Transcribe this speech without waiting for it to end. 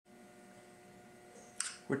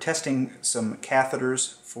We're testing some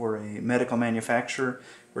catheters for a medical manufacturer.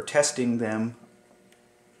 We're testing them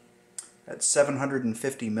at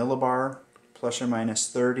 750 millibar, plus or minus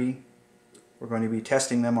 30. We're going to be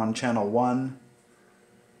testing them on channel 1.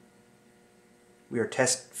 We are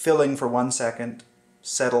filling for 1 second,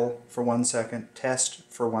 settle for 1 second, test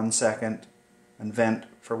for 1 second, and vent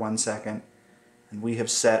for 1 second. And we have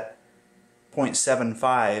set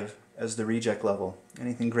 0.75 as the reject level.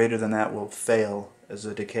 Anything greater than that will fail as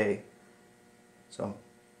a decay. So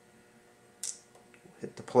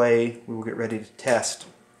hit the play, we will get ready to test.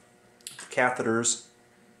 The catheters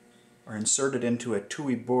are inserted into a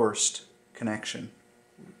Tuohy-Borst connection.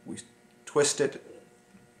 We twist it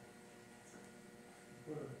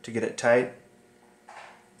to get it tight.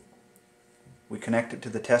 We connect it to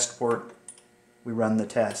the test port. We run the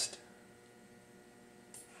test.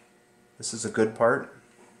 This is a good part.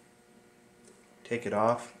 Take it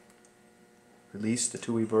off. Release the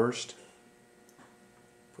Tuohy-Borst.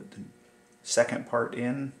 Put the second part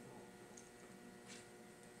in.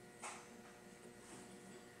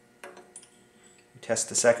 We test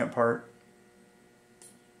the second part.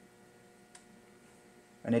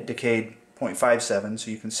 And it decayed 0.57,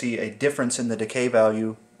 so you can see a difference in the decay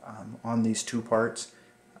value on these two parts.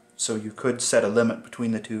 So you could set a limit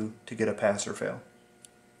between the two to get a pass or fail.